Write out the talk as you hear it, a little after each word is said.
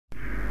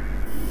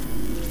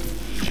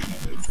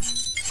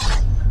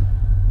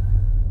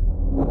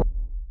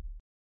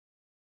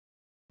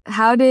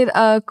how did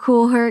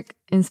Cool Herc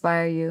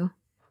inspire you?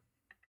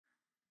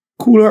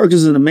 Cool Herc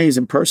is an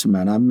amazing person,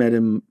 man. I've met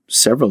him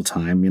several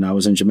times. You know, I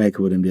was in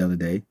Jamaica with him the other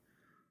day.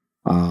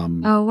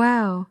 Oh,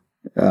 wow.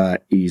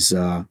 Here's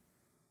a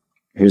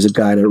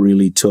guy that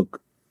really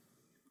took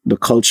the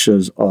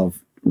cultures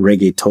of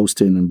reggae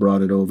toasting and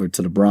brought it over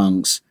to the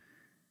Bronx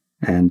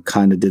and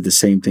kind of did the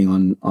same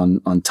thing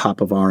on top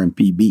of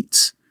R&B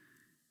beats,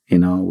 you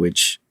know,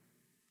 which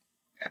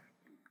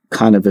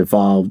kind of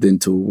evolved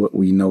into what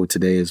we know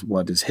today as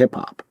what is hip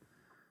hop.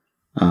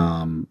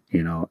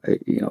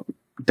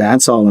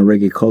 Dancehall and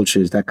reggae culture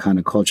is that kind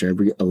of culture.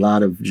 A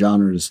lot of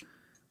genres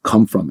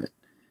come from it.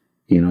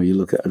 You know, you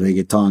look at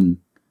reggaeton,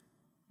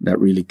 that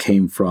really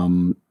came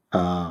from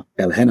El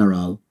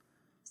General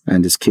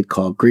and this kid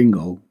called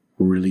Gringo,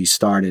 who really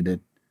started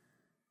it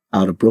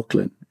out of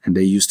Brooklyn. And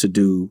they used to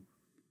do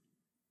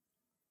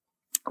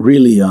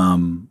really, I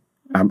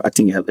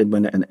think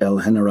when El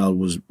General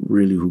was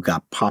really who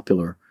got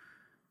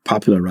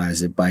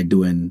popularized it by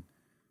doing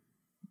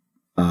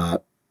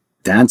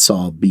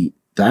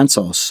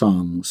dancehall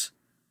songs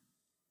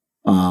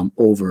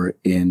over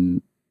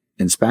in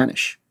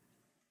Spanish.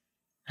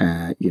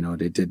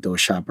 They did those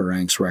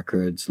Chaparangs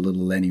records,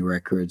 Little Lenny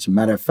records.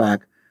 Matter of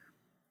fact,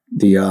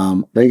 the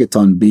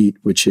reggaeton beat,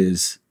 which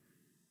is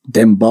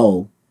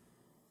Dembow,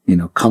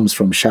 comes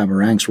from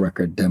Chaparangs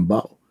record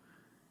Dembow.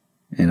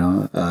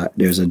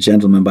 There's a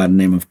gentleman by the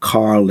name of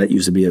Carl that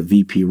used to be a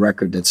VP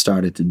record that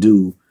started to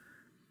do,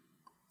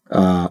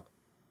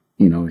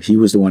 he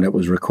was the one that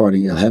was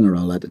recording El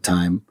General at the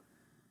time.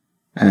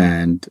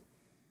 And,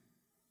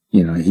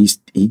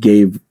 he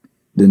gave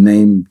the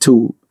name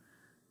to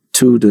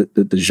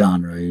the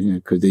genre,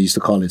 because they used to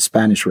call it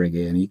Spanish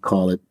reggae, and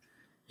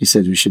he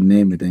said we should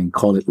name it and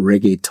call it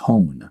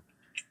reggaeton.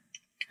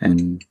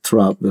 And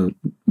throughout the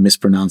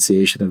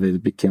mispronunciation of it,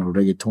 it became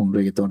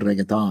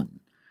reggaeton.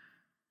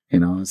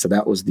 So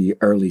that was the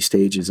early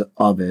stages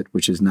of it,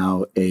 which is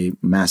now a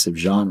massive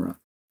genre.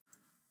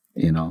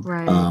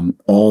 Right.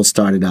 All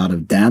started out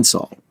of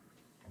dancehall.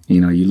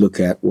 You look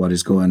at what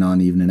is going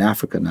on even in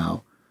Africa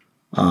now.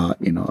 A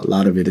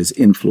lot of it is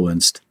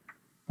influenced.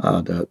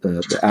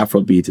 The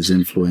Afrobeat is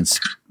influenced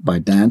by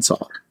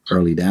dancehall,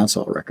 early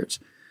dancehall records.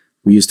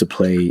 We used to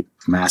play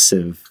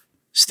massive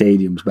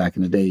stadiums back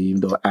in the day,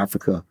 even though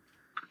Africa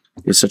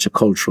is such a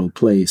cultural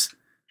place.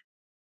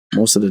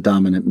 Most of the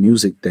dominant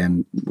music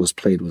then was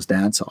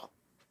dancehall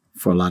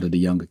for a lot of the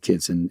younger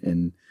kids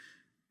in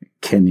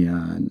Kenya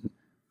and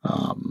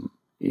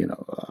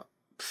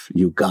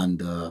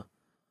Uganda,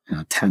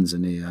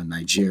 Tanzania,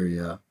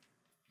 Nigeria.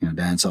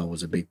 Dancehall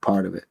was a big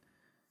part of it.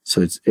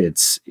 So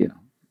it's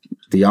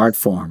the art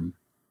form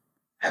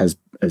has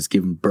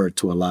given birth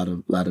to a lot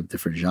of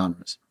different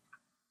genres.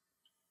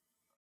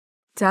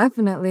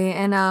 Definitely.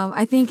 And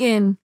I think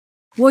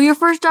your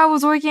first job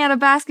was working at a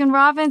Baskin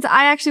Robbins.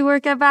 I actually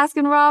work at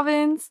Baskin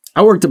Robbins.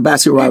 I worked at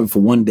Baskin Robbins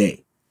for one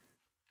day.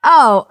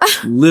 Oh.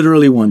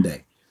 Literally one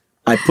day.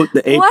 I put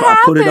the apron, What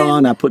I put it happened?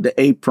 on, I put the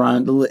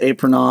little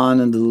apron on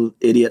and the little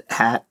idiot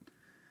hat.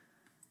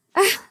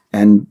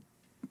 And,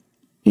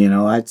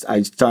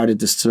 I started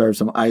to serve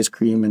some ice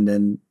cream, and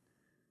then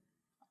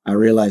I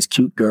realized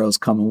cute girls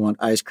come and want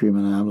ice cream,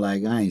 and I'm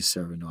like, I ain't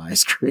serving no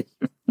ice cream.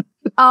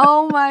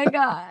 Oh my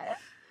God.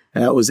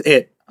 And that was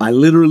it. I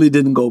literally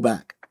didn't go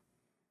back.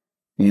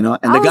 And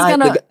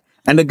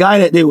the guy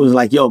that day was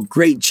like, yo,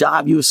 great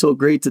job. You were so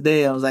great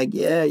today. I was like,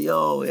 yeah,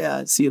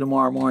 see you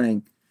tomorrow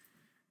morning.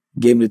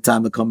 Gave me the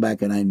time to come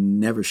back, and I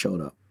never showed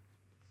up.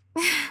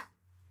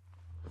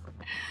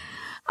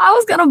 I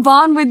was going to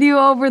bond with you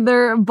over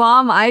their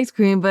bomb ice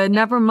cream, but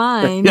never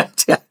mind.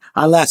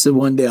 I lasted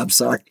one day. I'm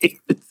sorry.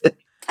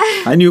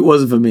 I knew it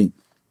wasn't for me.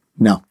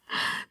 No.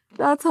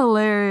 That's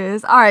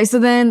hilarious. All right. So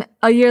then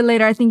a year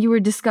later, I think you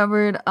were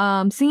discovered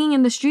singing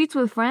in the streets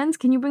with friends.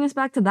 Can you bring us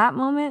back to that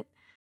moment?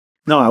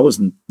 No, I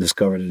wasn't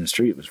discovered in the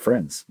street with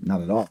friends.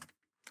 Not at all.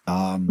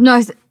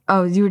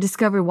 You were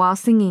discovered while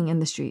singing in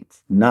the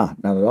streets. No,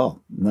 not at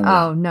all.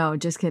 No,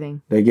 just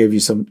kidding. They gave you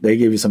some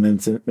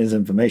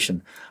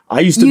misinformation.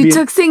 You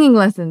took singing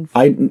lessons.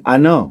 I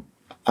know.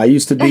 I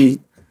used to be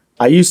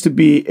I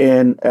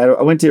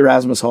went to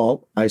Erasmus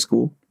Hall High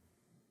School,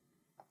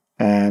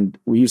 and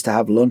we used to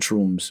have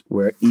lunchrooms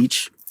where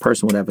each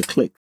person would have a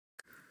clique.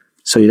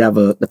 So you'd have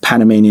the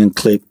Panamanian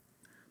clique,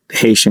 the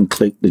Haitian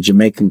clique, the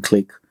Jamaican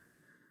clique,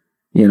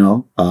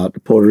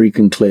 the Puerto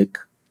Rican clique,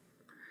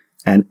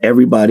 and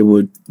everybody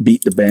would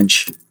beat the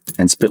bench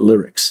and spit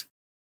lyrics.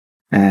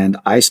 And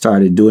I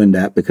started doing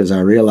that because I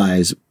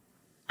realized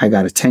I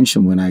got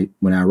attention when I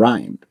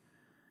rhymed.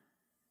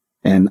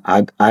 And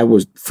I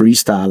was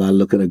freestyle. I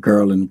look at a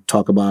girl and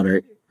talk about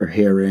her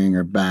earring,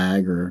 her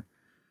bag, or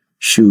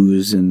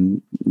shoes,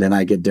 and then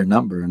I get their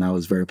number. And I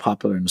was very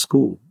popular in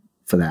school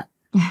for that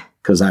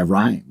because I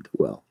rhymed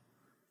well.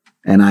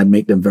 And I'd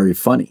make them very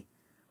funny.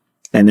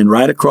 And then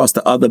right across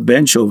the other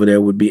bench over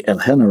there would be El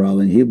General,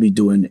 and he'll be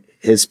doing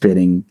his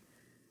spitting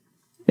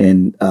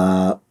in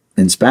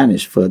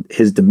Spanish for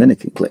his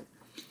Dominican clique.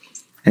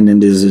 And then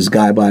there's this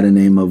guy by the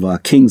name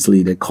of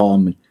Kingsley that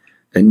called me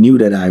that knew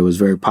that I was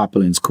very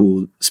popular in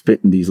school,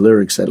 spitting these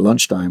lyrics at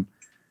lunchtime,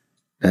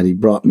 that he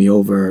brought me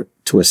over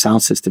to a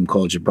sound system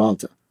called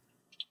Gibraltar.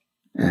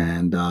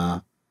 And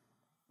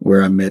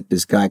where I met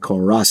this guy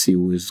called Rossi,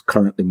 who is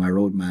currently my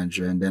road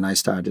manager. And then I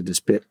started to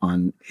spit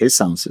on his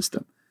sound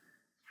system.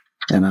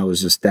 And I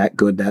was just that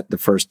good that the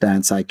first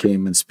dance I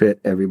came and spit,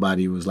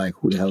 everybody was like,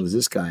 who the hell is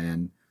this guy?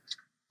 And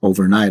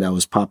overnight, I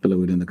was popular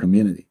within the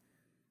community.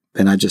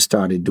 Then I just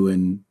started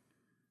doing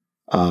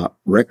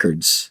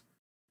records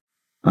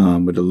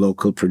with a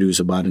local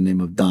producer by the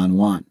name of Don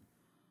Juan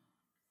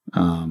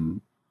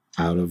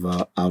out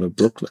of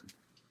Brooklyn.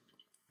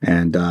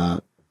 And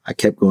I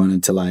kept going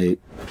until the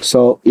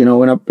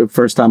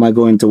first time I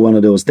go into one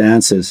of those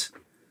dances,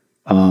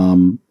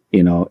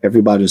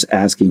 everybody was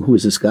asking, who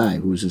is this guy?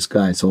 Who is this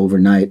guy? So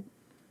overnight,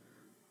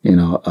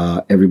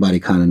 everybody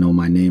kind of know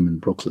my name in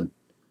Brooklyn,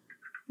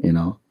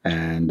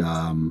 and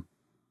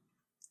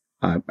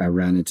I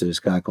ran into this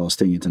guy called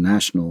Sting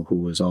International, who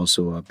was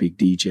also a big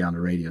DJ on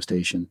the radio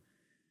station.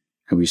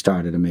 And we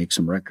started to make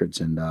some records.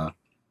 And,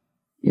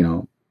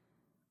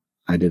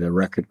 I did a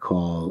record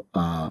called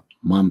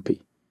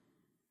Mampi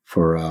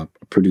for a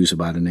producer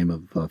by the name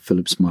of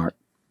Philip Smart.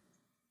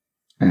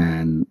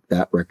 And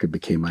that record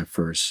became my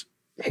first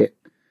hit.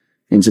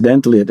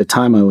 Incidentally, at the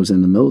time I was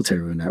in the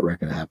military when that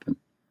record happened.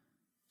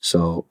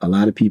 So a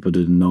lot of people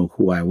didn't know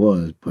who I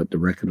was, but the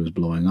record was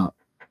blowing up.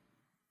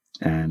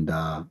 And,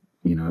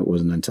 it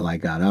wasn't until I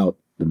got out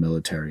the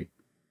military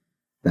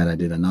that I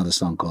did another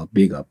song called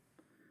Big Up.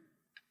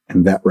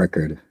 And that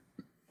record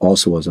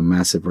also was a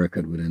massive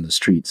record within the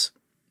streets.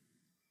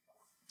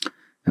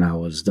 And I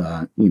was,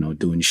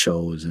 doing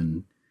shows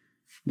and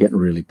getting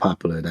really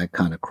popular. That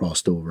kind of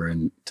crossed over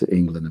into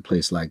England and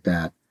places like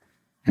that.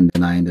 And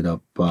then I ended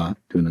up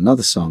doing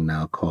another song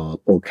now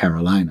called Oh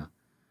Carolina.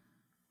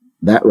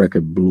 That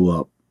record blew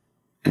up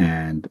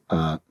and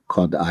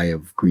called the Eye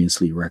of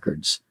Greensleeve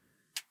Records.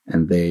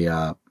 And they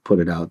put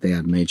it out. They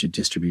had major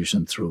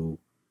distribution through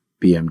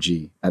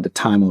BMG. At the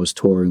time, I was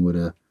touring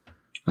with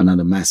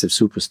another massive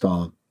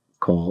superstar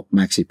called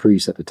Maxi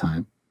Priest at the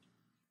time.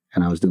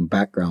 And I was doing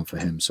background for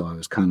him. So I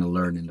was kind of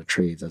learning the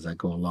trades as I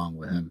go along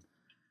with him.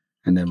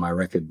 And then my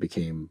record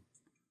became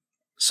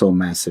so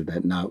massive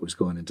that now it was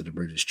going into the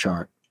British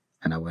chart.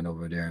 And I went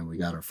over there and we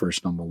got our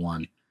first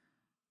 #1.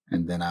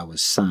 And then I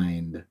was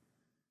signed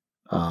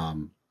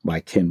by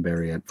Ken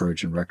Berry at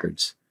Virgin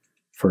Records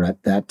for,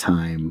 at that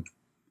time,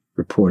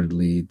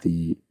 reportedly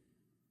the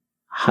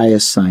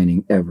highest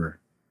signing ever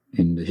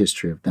in the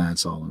history of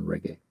dancehall and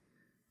reggae.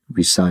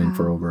 We signed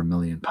for over £1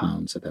 million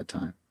at that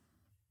time.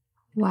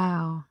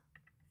 Wow.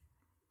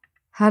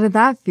 How did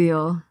that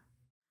feel?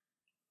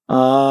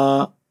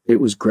 It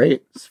was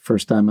great. It's the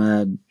first time I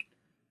had,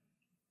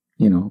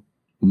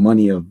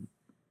 money of,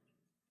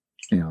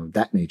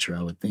 that nature,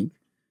 I would think.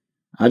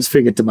 I just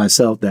figured to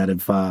myself that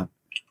if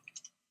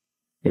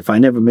I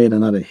never made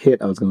another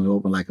hit, I was going to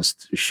open like a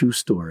shoe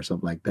store or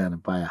something like that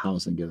and buy a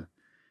house and get it.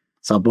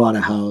 So I bought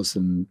a house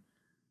and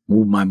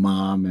moved my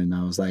mom. And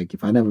I was like,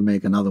 if I never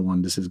make another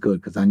one, this is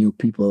good. Because I knew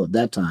people at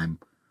that time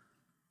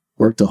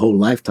worked a whole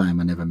lifetime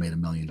and never made $1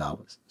 million.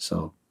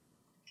 So,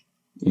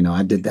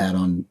 I did that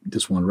on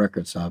this one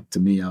record. So to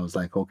me, I was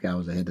like, okay, I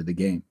was ahead of the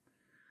game.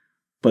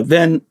 But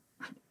then,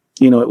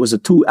 it was a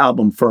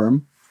 2-album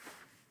firm.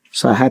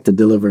 So I had to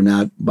deliver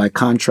now by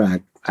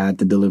contract. I had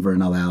to deliver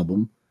another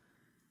album.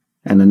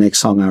 And the next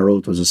song I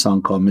wrote was a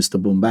song called Mr.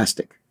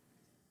 Boombastic.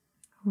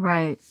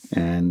 Right.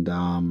 And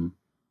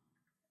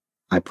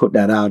I put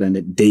that out and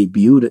it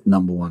debuted at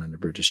 #1 in the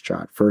British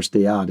chart. First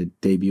day out,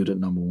 it debuted at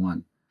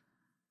 #1.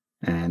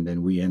 And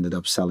then we ended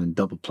up selling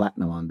double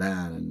platinum on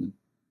that. And,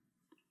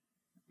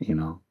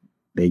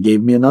 they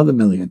gave me another $1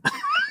 million.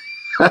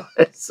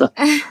 So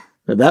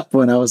at that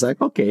point, I was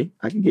like, okay,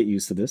 I can get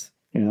used to this,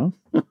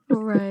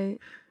 Right.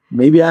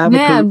 Maybe I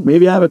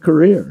have a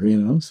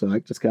career, so I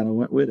just kind of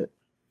went with it.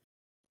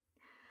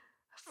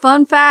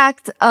 Fun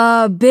fact,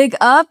 Big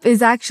Up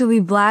is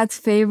actually Vlad's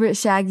favorite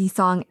Shaggy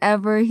song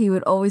ever. He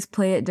would always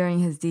play it during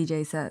his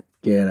DJ set.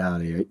 Get out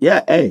of here.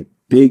 Yeah, hey,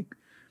 big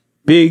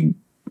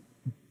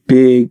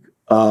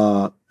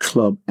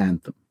club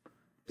anthem,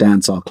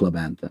 dancehall club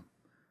anthem.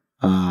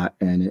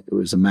 And it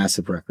was a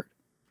massive record.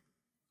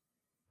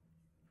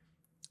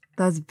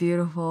 That's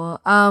beautiful.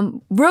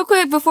 Real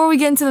quick, before we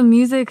get into the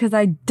music, because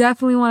I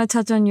definitely want to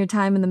touch on your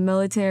time in the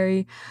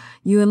military.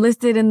 You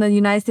enlisted in the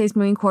United States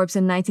Marine Corps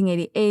in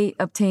 1988,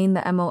 obtained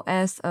the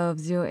MOS of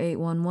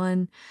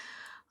 0811.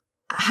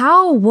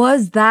 How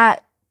was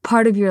that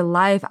part of your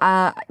life?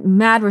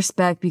 Mad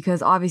respect,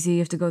 because obviously you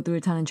have to go through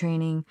a ton of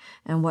training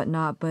and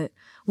whatnot. But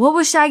what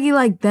was Shaggy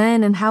like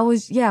then, and how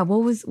was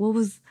what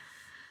was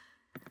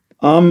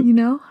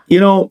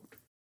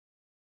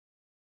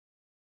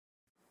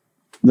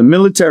the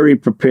military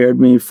prepared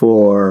me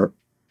for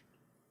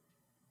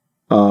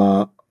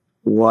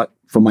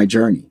my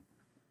journey.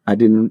 I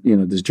didn't,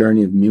 this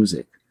journey of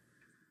music.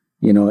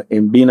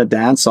 In being a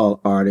dancehall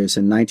artist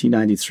in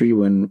 1993,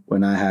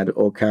 when I had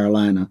Oh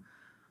Carolina,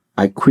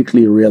 I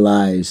quickly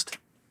realized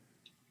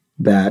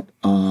that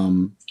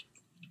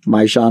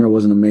my genre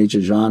wasn't a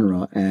major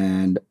genre,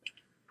 and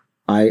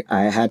I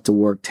had to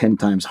work 10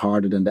 times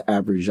harder than the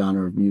average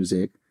genre of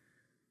music,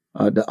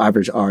 the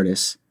average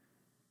artist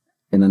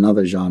in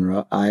another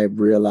genre. I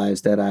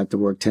realized that I have to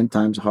work 10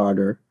 times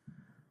harder,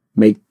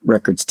 make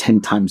records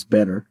 10 times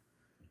better,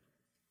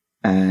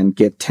 and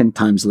get 10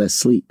 times less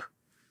sleep,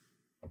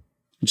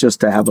 just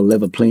to have a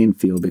level playing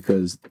field,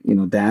 because, you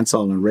know,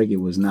 dancehall and reggae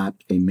was not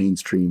a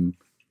mainstream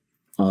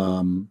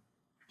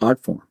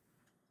art form.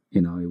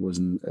 You know, it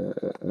wasn't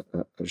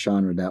a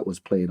genre that was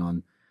played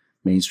on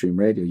mainstream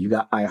radio. You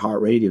got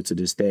iHeartRadio to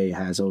this day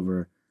has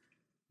over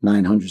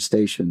 900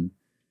 stations,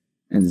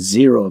 and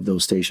 0 of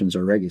those stations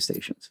are reggae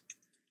stations.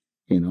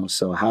 You know,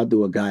 so how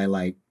do a guy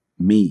like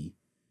me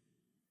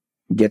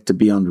get to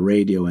be on the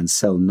radio and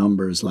sell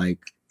numbers like,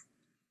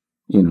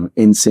 you know,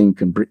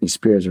 NSYNC and Britney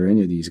Spears or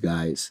any of these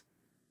guys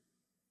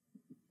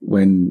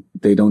when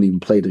they don't even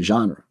play the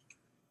genre?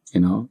 You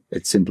know,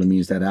 it simply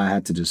means that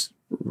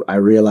I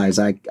realized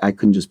I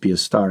couldn't just be a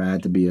star. I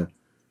had to be a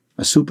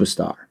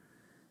superstar.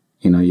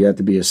 You know, you have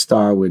to be a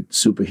star with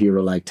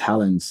superhero-like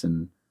talents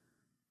and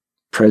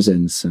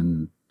presence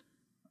and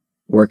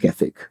work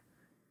ethic,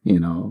 you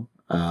know,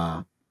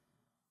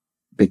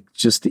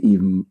 just to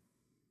even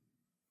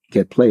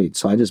get played.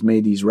 So I just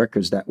made these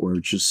records that were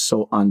just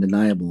so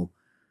undeniable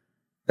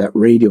that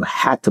radio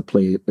had to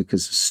play it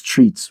because the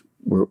streets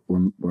were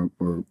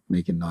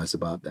making noise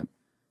about them.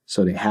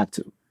 So they had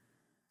to.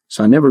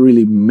 So I never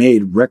really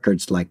made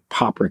records like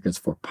pop records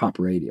for pop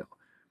radio.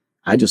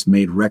 I just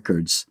made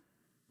records,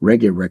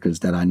 reggae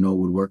records that I know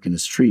would work in the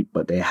street,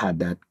 but they had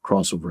that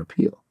crossover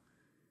appeal.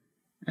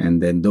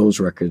 And then those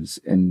records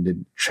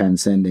ended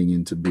transcending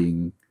into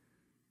being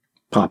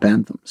pop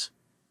anthems.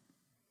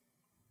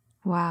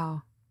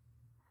 Wow.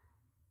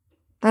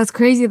 That's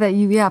crazy that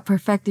you,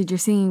 perfected your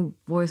singing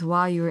voice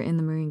while you were in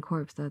the Marine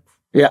Corps.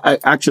 Yeah,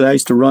 I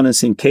used to run and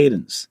sing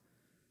cadence.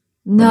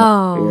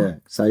 No. Yeah,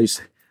 so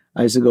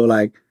I used to go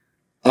like,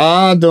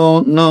 I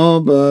don't know,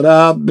 but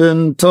I've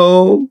been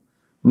told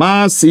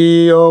my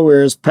CEO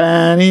wears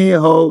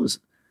pantyhose.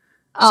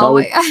 Oh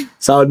my God.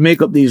 So I would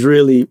make up these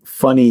really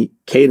funny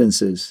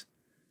cadences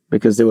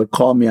because they would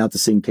call me out to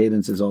sing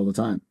cadences all the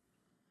time.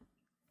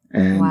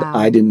 And wow.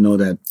 I didn't know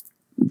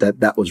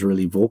that was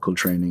really vocal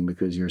training,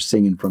 because you're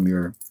singing from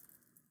your,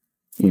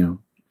 you know,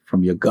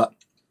 from your gut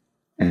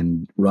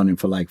and running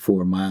for like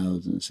 4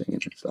 miles and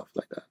singing and stuff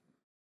like that.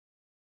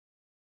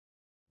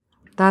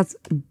 That's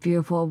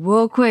beautiful.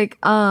 Real quick,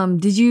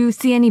 did you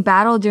see any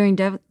battle during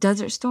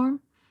Desert Storm?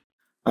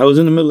 I was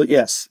in the middle of,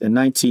 yes, in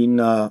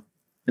the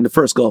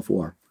first Gulf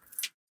War.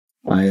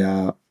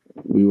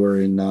 We were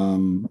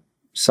in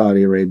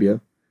Saudi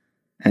Arabia,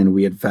 and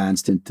we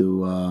advanced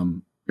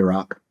into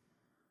Iraq.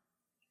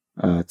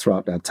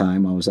 Throughout that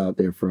time, I was out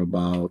there for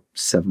about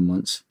 7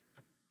 months,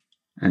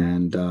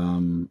 and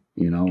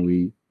you know,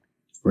 we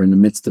were in the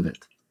midst of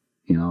it.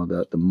 You know,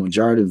 the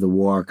majority of the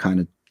war kind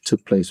of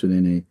took place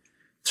within a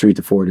 3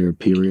 to 4 year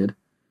period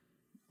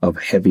of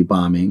heavy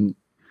bombing.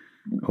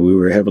 We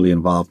were heavily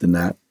involved in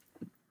that.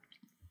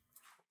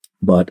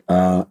 But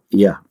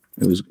yeah,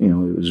 it was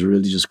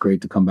really just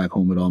great to come back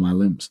home with all my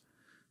limbs.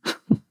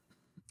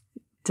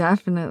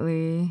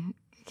 Definitely.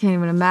 Can't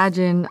even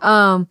imagine.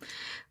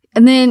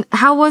 And then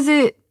how was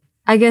it?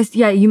 I guess,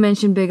 yeah, you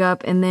mentioned Big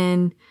Up, and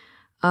then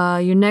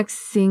your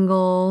next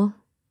single.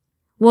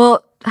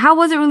 Well, how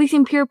was it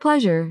releasing Pure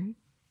Pleasure?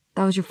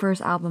 That was your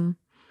first album.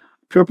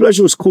 Pure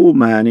Pleasure was cool,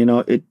 man. You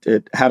know,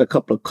 it had a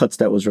couple of cuts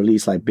that was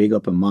released, like Big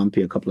Up and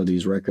Mompi, a couple of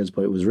these records,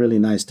 but it was really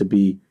nice to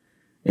be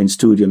in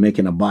studio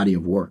making a body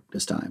of work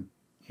this time,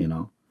 you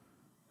know.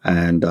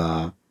 And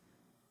I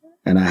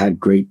had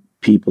great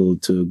people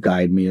to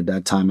guide me. At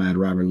that time, I had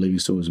Robert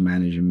Livingston was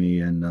managing me,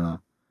 and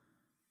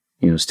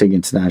you know, Stig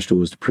International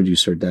was the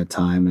producer at that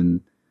time, and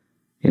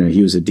you know,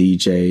 he was a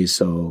DJ.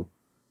 So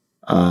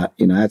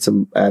you know,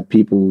 I had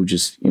people who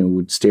just, you know,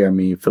 would steer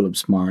me. Philip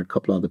Smart, a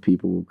couple other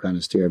people who kind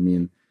of steered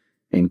me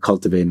in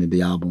cultivating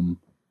the album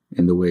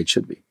in the way it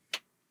should be.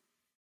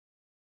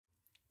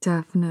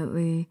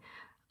 Definitely.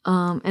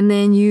 And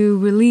then you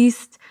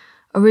released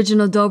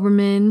Original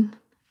Doberman,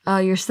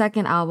 your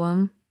second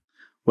album.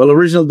 Well,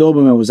 Original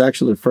Doberman was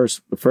actually the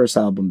first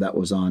album that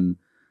was on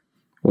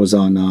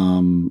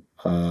Don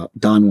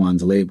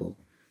Juan's label,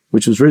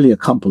 which was really a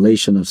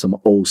compilation of some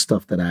old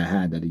stuff that I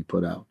had that he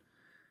put out.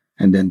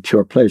 And then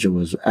Pure Pleasure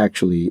was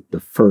actually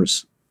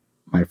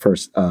my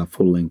first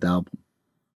full-length album.